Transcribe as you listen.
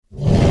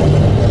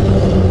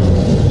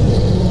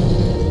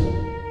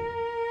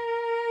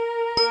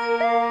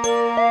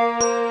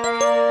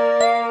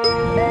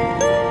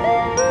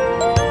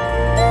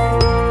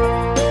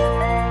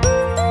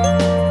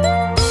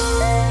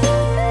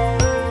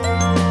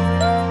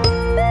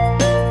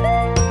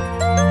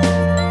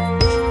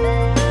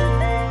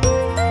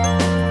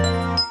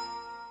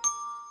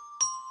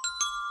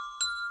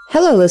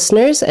Hello,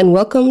 listeners, and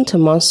welcome to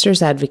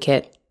Monsters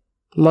Advocate.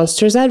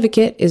 Monsters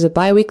Advocate is a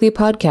bi-weekly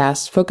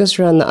podcast focused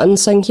around the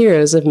unsung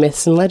heroes of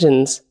myths and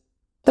legends,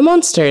 the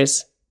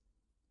monsters.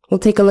 We'll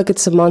take a look at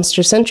some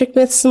monster-centric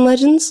myths and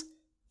legends,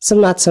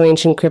 some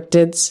not-so-ancient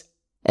cryptids,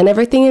 and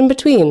everything in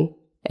between,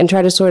 and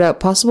try to sort out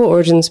possible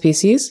origin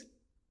species,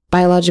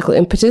 biological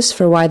impetus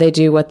for why they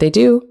do what they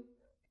do,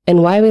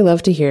 and why we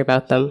love to hear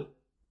about them.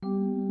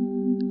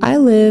 I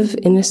live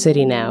in a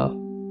city now.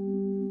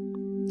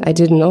 I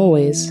didn't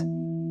always.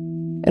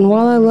 And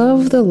while I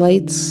love the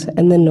lights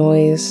and the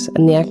noise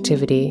and the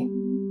activity,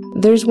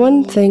 there's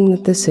one thing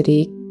that the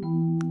city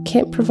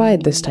can't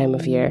provide this time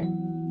of year.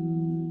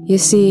 You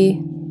see,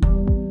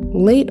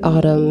 late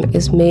autumn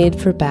is made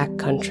for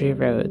backcountry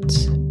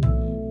roads.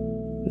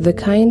 The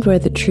kind where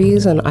the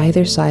trees on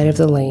either side of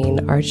the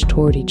lane arch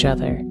toward each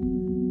other,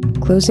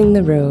 closing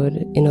the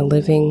road in a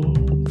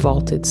living,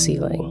 vaulted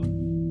ceiling.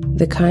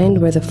 The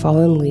kind where the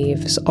fallen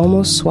leaves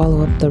almost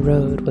swallow up the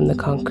road when the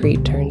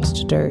concrete turns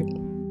to dirt.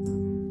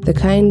 The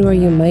kind where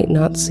you might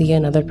not see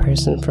another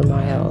person for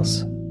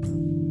miles.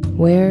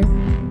 Where,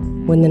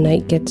 when the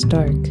night gets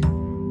dark,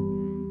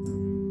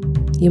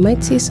 you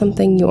might see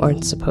something you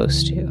aren't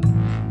supposed to.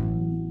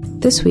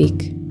 This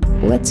week,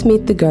 let's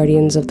meet the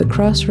guardians of the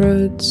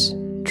crossroads,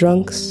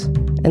 drunks,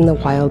 and the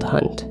wild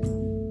hunt.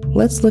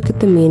 Let's look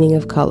at the meaning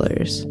of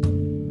colors,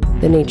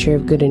 the nature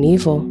of good and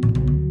evil,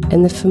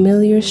 and the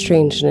familiar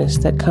strangeness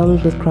that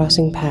comes with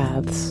crossing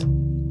paths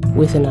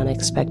with an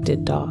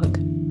unexpected dog.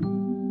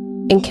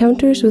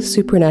 Encounters with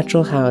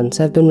supernatural hounds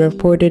have been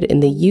reported in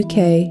the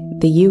UK,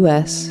 the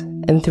US,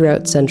 and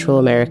throughout Central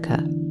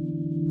America.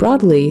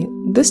 Broadly,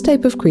 this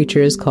type of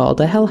creature is called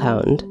a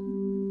hellhound.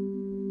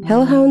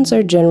 Hellhounds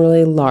are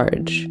generally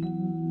large,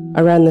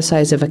 around the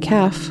size of a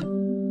calf,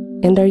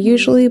 and are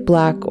usually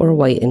black or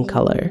white in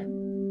color.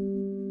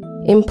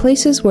 In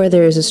places where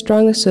there is a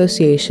strong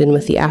association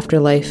with the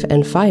afterlife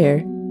and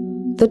fire,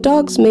 the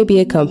dogs may be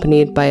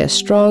accompanied by a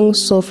strong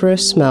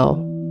sulfurous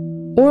smell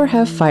or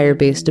have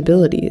fire-based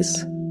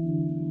abilities.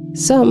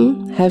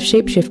 Some have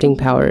shape-shifting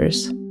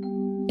powers,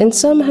 and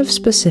some have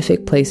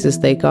specific places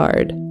they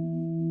guard.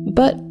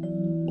 But,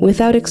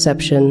 without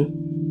exception,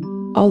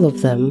 all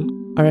of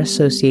them are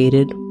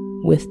associated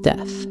with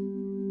death.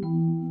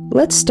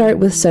 Let's start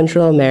with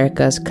Central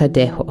America's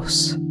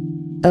cadejos.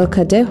 El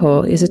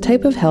cadejo is a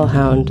type of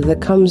hellhound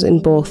that comes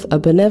in both a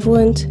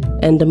benevolent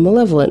and a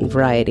malevolent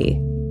variety,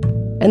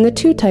 and the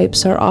two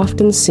types are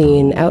often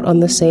seen out on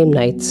the same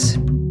nights,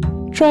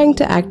 trying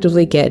to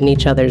actively get in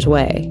each other's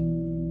way.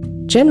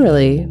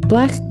 Generally,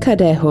 black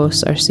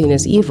cadejos are seen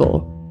as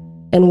evil,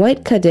 and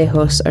white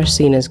cadejos are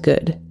seen as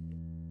good,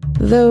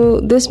 though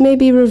this may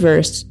be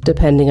reversed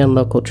depending on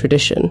local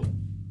tradition.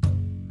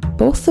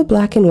 Both the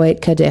black and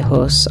white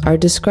cadejos are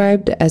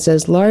described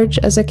as large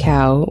as a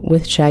cow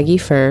with shaggy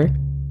fur,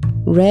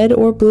 red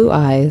or blue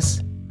eyes,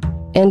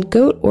 and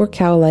goat or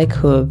cow-like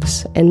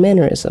hooves and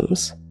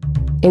mannerisms.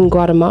 In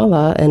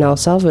Guatemala and El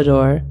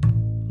Salvador,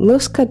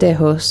 Los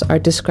cadejos are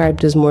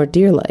described as more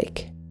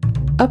deer-like,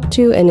 up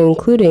to and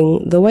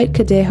including the white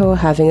cadejo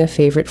having a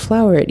favorite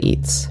flower it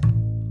eats,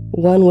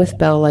 one with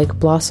bell-like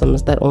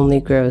blossoms that only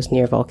grows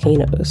near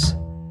volcanoes.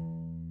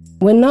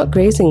 When not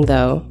grazing,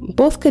 though,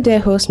 both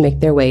cadejos make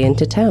their way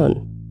into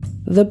town.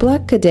 The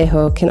black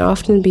cadejo can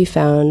often be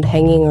found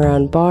hanging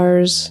around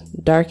bars,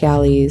 dark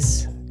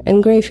alleys,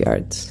 and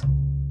graveyards.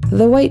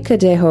 The white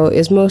cadejo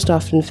is most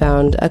often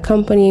found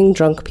accompanying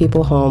drunk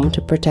people home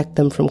to protect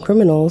them from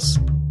criminals,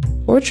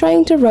 or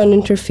trying to run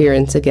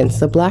interference against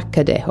the black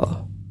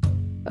cadejo.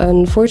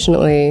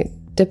 Unfortunately,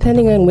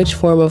 depending on which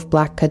form of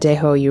black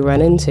cadejo you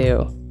run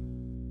into,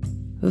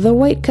 the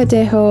white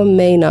cadejo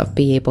may not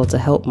be able to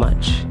help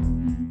much.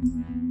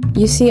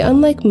 You see,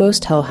 unlike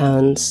most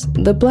hellhounds,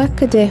 the black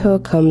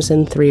cadejo comes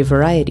in three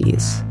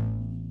varieties.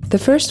 The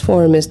first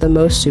form is the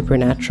most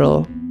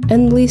supernatural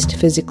and least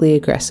physically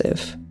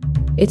aggressive.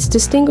 It's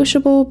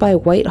distinguishable by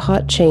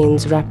white-hot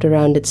chains wrapped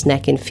around its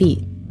neck and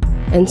feet,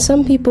 and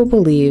some people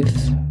believe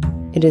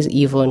it is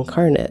evil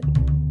incarnate,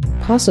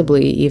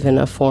 possibly even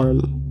a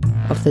form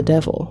of the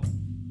devil.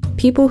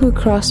 People who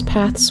cross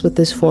paths with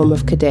this form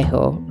of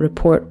cadejo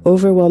report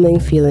overwhelming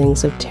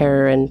feelings of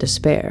terror and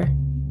despair.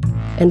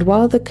 And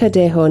while the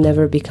cadejo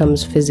never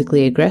becomes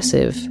physically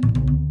aggressive,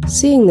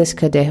 seeing this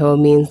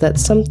cadejo means that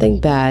something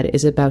bad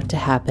is about to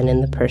happen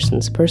in the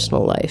person's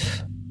personal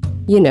life.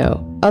 You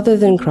know, other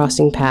than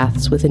crossing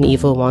paths with an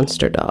evil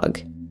monster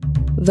dog.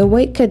 The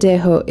white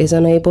cadejo is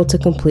unable to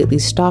completely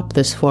stop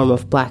this form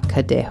of black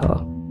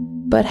cadejo,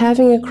 but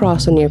having a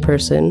cross on your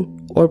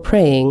person, or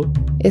praying,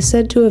 is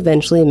said to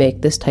eventually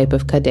make this type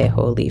of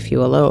cadejo leave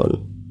you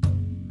alone.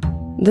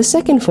 The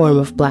second form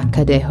of black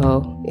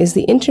cadejo is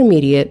the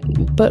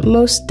intermediate but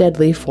most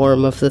deadly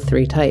form of the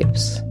three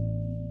types.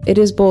 It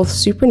is both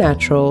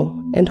supernatural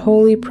and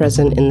wholly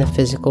present in the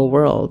physical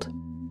world,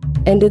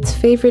 and its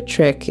favorite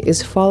trick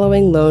is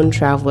following lone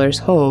travelers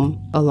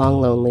home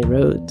along lonely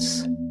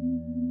roads.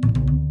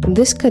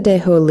 This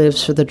cadejo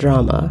lives for the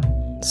drama,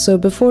 so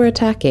before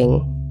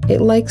attacking, it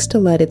likes to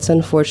let its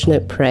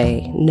unfortunate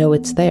prey know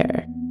it's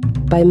there.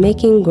 by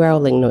making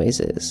growling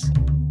noises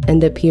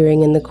and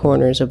appearing in the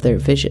corners of their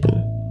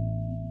vision.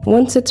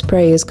 Once its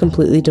prey is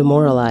completely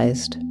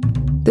demoralized,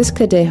 this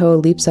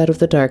Cadejo leaps out of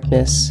the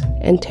darkness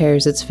and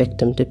tears its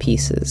victim to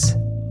pieces.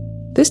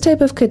 This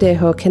type of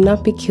Cadejo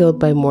cannot be killed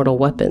by mortal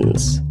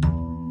weapons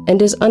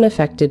and is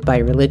unaffected by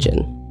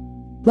religion.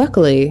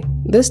 Luckily,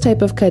 this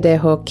type of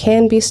Cadejo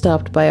can be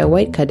stopped by a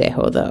white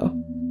Cadejo though,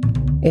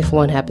 if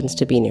one happens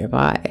to be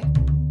nearby.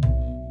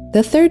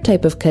 The third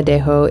type of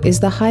Cadejo is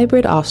the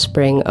hybrid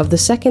offspring of the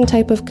second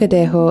type of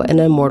Cadejo and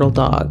a mortal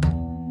dog.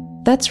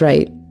 That's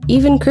right,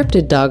 even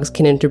cryptid dogs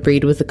can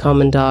interbreed with the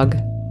common dog.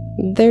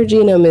 Their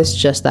genome is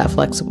just that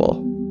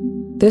flexible.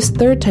 This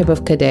third type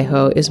of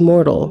Cadejo is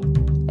mortal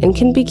and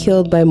can be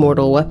killed by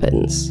mortal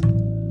weapons,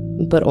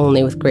 but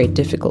only with great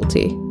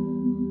difficulty.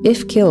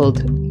 If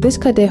killed, this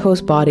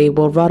Cadejo's body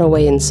will rot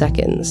away in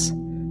seconds,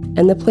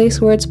 and the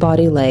place where its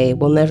body lay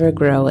will never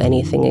grow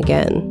anything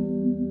again.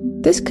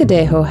 This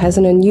Cadejo has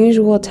an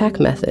unusual attack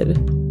method,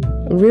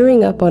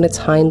 rearing up on its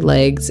hind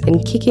legs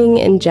and kicking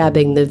and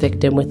jabbing the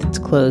victim with its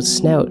closed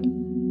snout.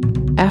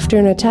 After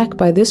an attack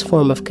by this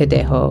form of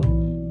Cadejo,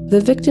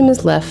 the victim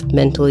is left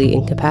mentally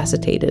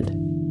incapacitated.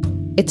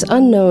 It's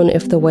unknown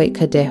if the white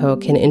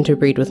Cadejo can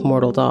interbreed with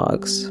mortal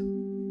dogs,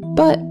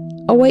 but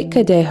a white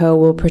Cadejo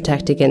will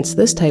protect against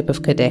this type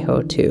of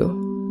Cadejo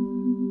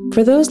too.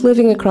 For those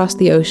living across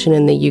the ocean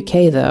in the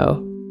UK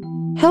though,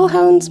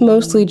 hellhounds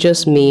mostly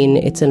just mean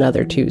it's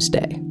another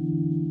Tuesday.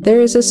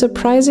 There is a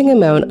surprising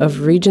amount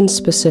of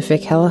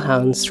region-specific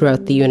hellhounds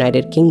throughout the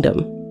United Kingdom,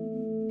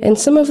 and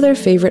some of their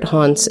favorite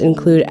haunts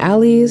include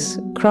alleys,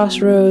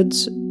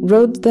 crossroads,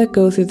 roads that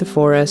go through the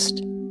forest,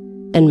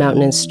 and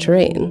mountainous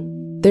terrain.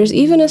 There's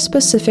even a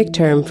specific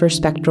term for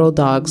spectral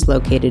dogs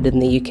located in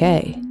the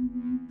UK.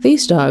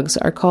 These dogs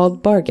are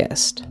called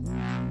Barghest.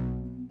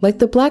 Like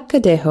the black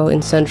Cadejo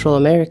in Central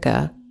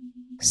America,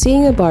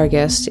 seeing a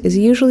Barghest is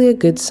usually a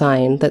good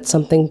sign that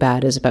something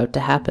bad is about to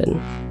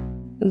happen.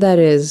 That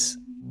is,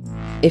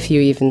 if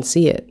you even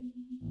see it.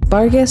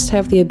 Barghest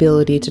have the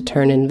ability to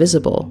turn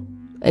invisible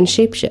and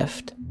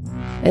shapeshift,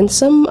 and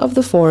some of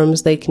the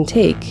forms they can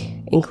take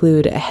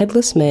include a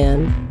headless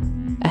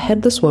man, a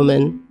headless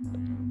woman,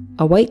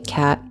 a white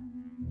cat,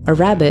 a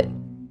rabbit,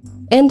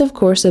 and of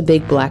course a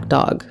big black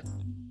dog,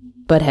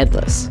 but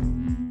headless.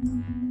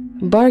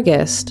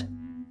 Barghest,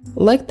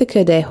 like the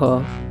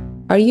Cadejo,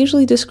 are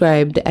usually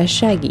described as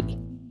shaggy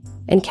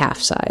and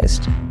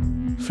calf-sized.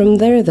 From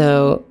there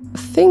though,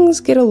 things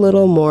get a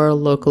little more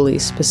locally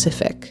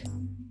specific,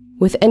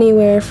 with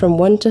anywhere from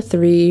 1 to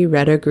 3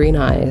 red or green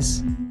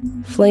eyes,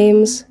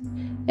 flames,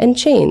 and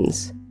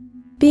chains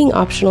being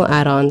optional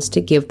add-ons to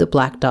give the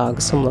black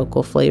dog some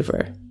local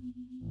flavor.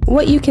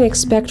 What you can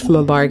expect from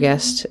a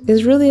Barghest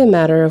is really a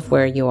matter of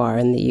where you are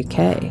in the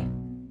UK.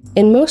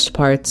 In most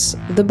parts,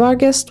 the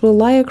Barghest will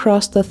lie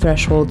across the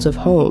thresholds of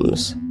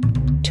homes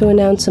to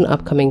announce an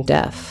upcoming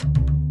death,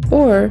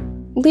 or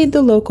lead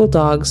the local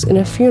dogs in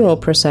a funeral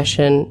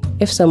procession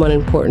if someone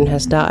important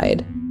has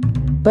died.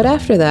 But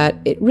after that,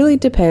 it really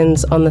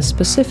depends on the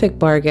specific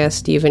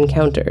Barghest you've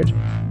encountered.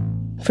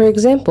 For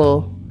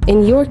example,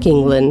 in York,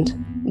 England,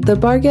 the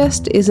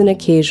Barghest is an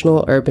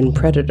occasional urban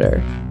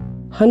predator,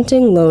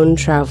 hunting lone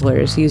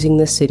travelers using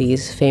the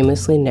city's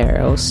famously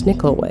narrow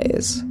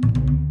Snickelways.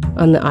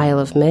 On the Isle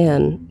of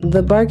Man,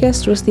 the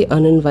Barghest was the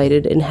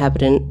uninvited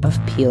inhabitant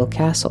of Peel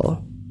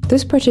Castle.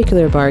 This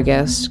particular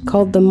Barghest,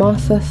 called the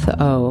Motha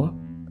Th'o,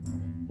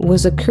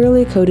 was a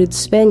curly-coated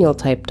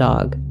spaniel-type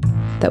dog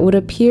that would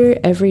appear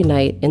every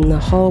night in the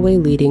hallway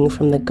leading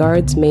from the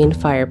guard's main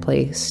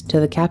fireplace to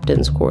the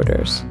captain's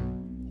quarters.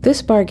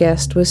 This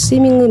Barghest was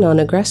seemingly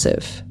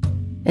non-aggressive,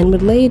 and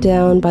would lay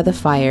down by the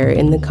fire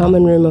in the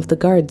common room of the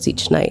guards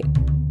each night.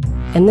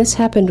 And this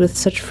happened with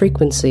such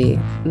frequency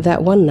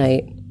that one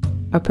night,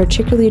 a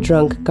particularly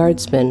drunk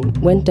guardsman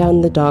went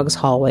down the dog's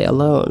hallway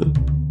alone,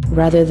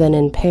 rather than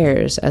in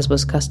pairs as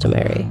was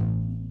customary.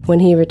 When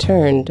he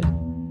returned,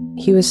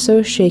 he was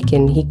so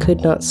shaken he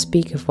could not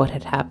speak of what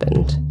had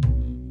happened,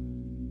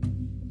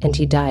 and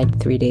he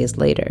died 3 days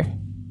later.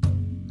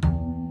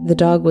 The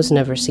dog was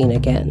never seen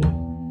again.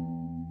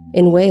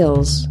 In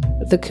Wales,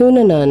 the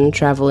Cwnanun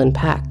travel in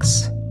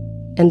packs,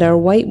 and are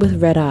white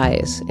with red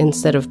eyes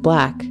instead of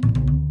black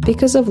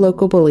because of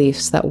local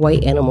beliefs that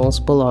white animals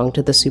belong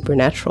to the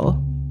supernatural.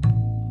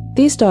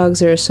 These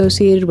dogs are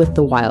associated with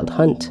the Wild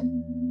Hunt,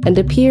 and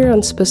appear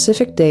on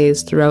specific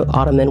days throughout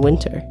autumn and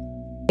winter,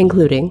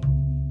 including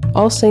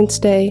All Saints'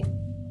 Day,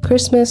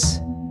 Christmas,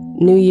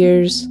 New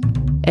Year's,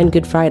 and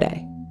Good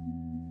Friday.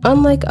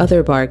 Unlike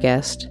other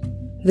Barghest,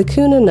 the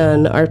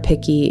Cwnanun are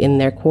picky in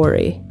their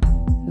quarry.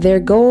 Their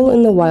goal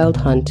in the Wild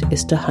Hunt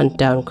is to hunt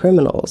down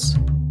criminals,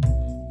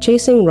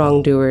 chasing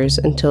wrongdoers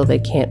until they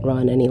can't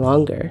run any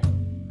longer.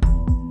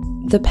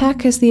 The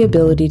pack has the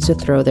ability to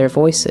throw their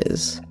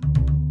voices,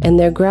 and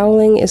their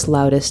growling is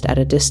loudest at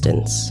a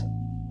distance,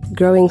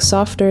 growing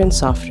softer and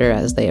softer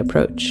as they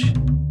approach.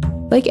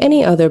 Like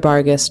any other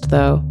Barghest,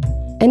 though,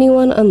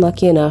 anyone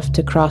unlucky enough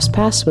to cross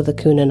paths with a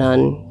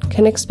Cwnanun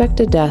can expect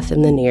a death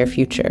in the near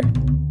future.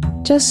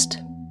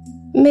 Just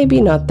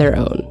maybe not their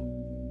own.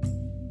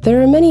 There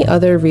are many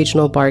other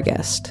regional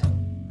Barghest,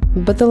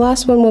 but the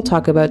last one we'll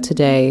talk about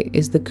today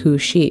is the Coo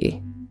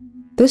Shee.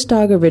 This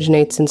dog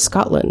originates in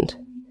Scotland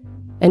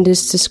and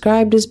is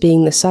described as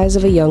being the size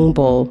of a young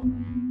bull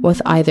with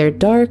either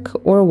dark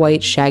or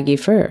white shaggy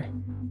fur.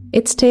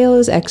 Its tail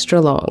is extra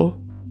long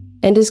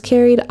and is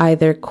carried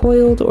either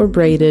coiled or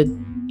braided,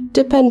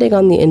 depending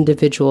on the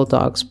individual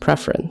dog's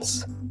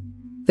preference.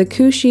 The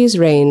Coo Shee's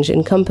range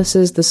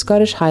encompasses the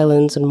Scottish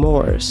Highlands and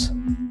moors.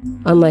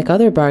 Unlike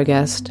other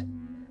Barghest,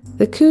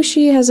 the Coo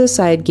Shee has a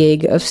side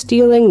gig of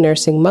stealing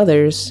nursing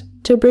mothers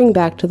to bring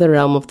back to the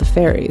realm of the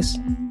fairies,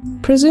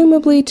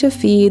 presumably to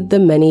feed the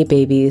many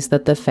babies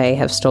that the Fae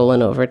have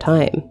stolen over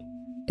time.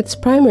 Its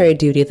primary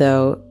duty,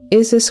 though,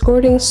 is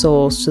escorting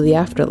souls to the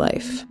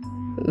afterlife,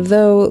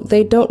 though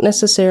they don't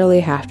necessarily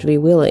have to be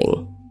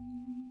willing,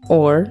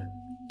 or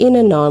in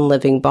a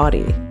non-living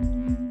body.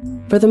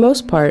 For the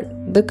most part,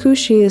 the Coo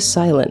Shee is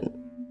silent.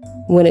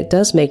 When it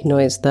does make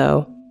noise,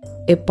 though,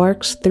 it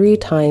barks 3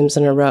 times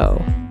in a row.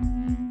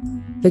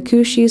 The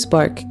Coo Shee's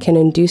bark can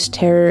induce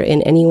terror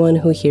in anyone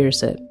who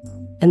hears it,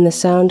 and the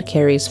sound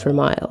carries for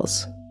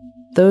miles.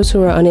 Those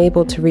who are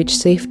unable to reach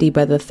safety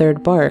by the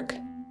 3rd bark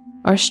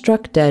are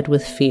struck dead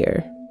with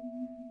fear.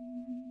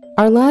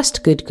 Our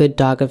last good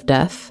dog of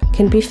death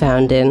can be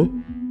found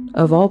in,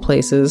 of all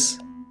places,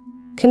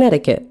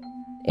 Connecticut,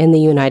 in the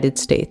United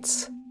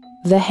States.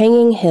 The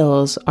Hanging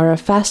Hills are a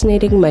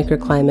fascinating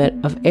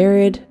microclimate of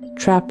arid,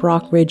 trap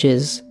rock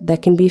ridges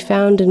that can be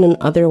found in an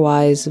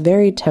otherwise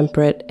very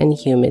temperate and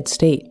humid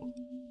state.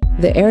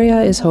 The area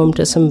is home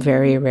to some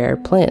very rare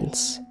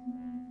plants,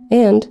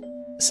 and,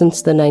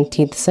 since the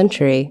 19th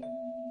century,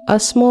 a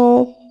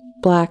small,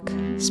 black,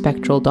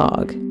 spectral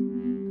dog.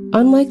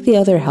 Unlike the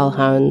other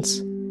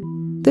hellhounds,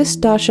 this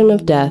Dachshund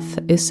of Death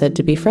is said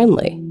to be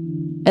friendly,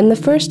 and the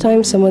first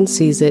time someone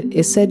sees it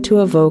is said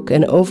to evoke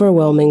an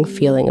overwhelming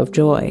feeling of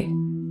joy,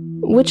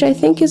 which I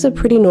think is a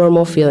pretty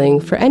normal feeling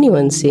for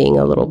anyone seeing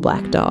a little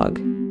black dog.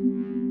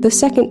 The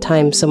second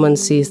time someone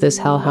sees this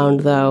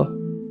hellhound, though,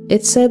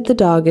 it's said the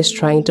dog is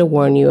trying to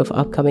warn you of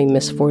upcoming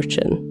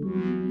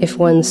misfortune. If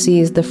one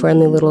sees the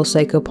friendly little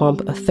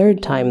psychopomp a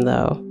 3rd time,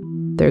 though,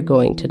 they're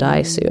going to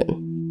die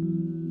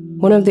soon.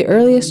 One of the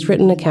earliest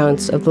written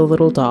accounts of the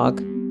little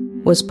dog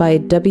was by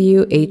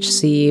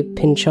W.H.C.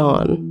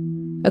 Pynchon.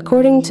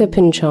 According to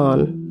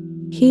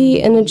Pynchon,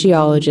 he and a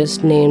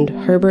geologist named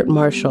Herbert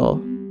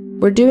Marshall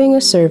were doing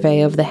a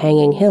survey of the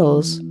Hanging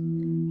Hills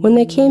when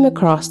they came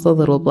across the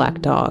little black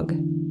dog.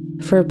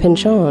 For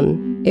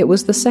Pynchon, it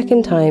was the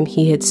 2nd time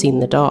he had seen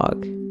the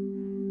dog.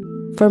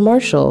 For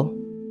Marshall,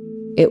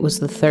 it was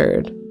the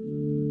 3rd.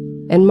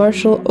 And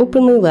Marshall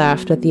openly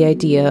laughed at the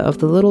idea of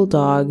the little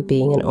dog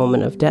being an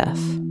omen of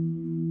death.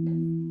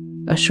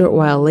 A short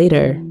while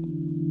later,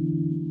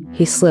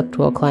 he slipped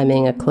while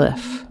climbing a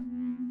cliff,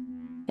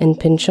 and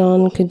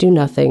Pynchon could do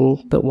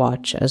nothing but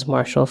watch as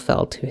Marshall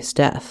fell to his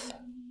death.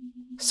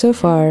 So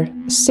far,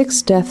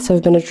 6 deaths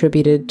have been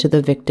attributed to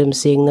the victim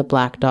seeing the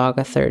black dog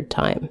a 3rd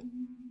time,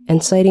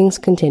 and sightings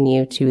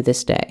continue to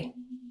this day.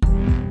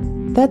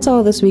 That's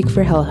all this week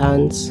for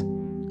Hellhounds.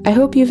 I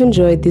hope you've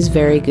enjoyed these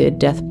very good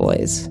death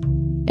boys,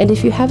 and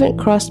if you haven't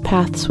crossed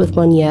paths with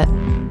one yet,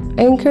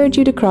 I encourage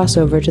you to cross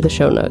over to the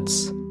show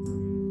notes.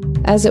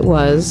 As it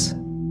was,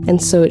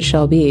 and so it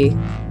shall be,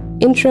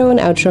 intro and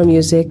outro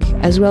music,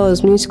 as well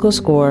as musical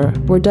score,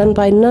 were done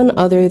by none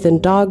other than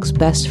Dog's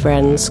best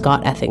friend,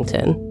 Scott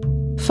Ethington.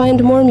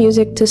 Find more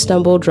music to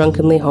stumble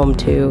drunkenly home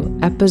to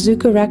at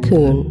Bazooka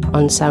Raccoon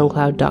on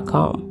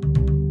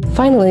SoundCloud.com.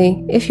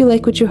 Finally, if you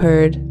like what you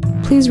heard,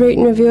 please rate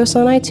and review us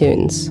on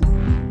iTunes.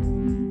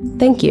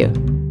 Thank you.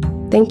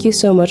 Thank you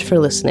so much for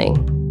listening.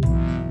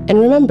 And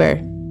remember,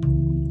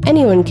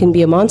 anyone can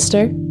be a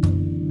monster.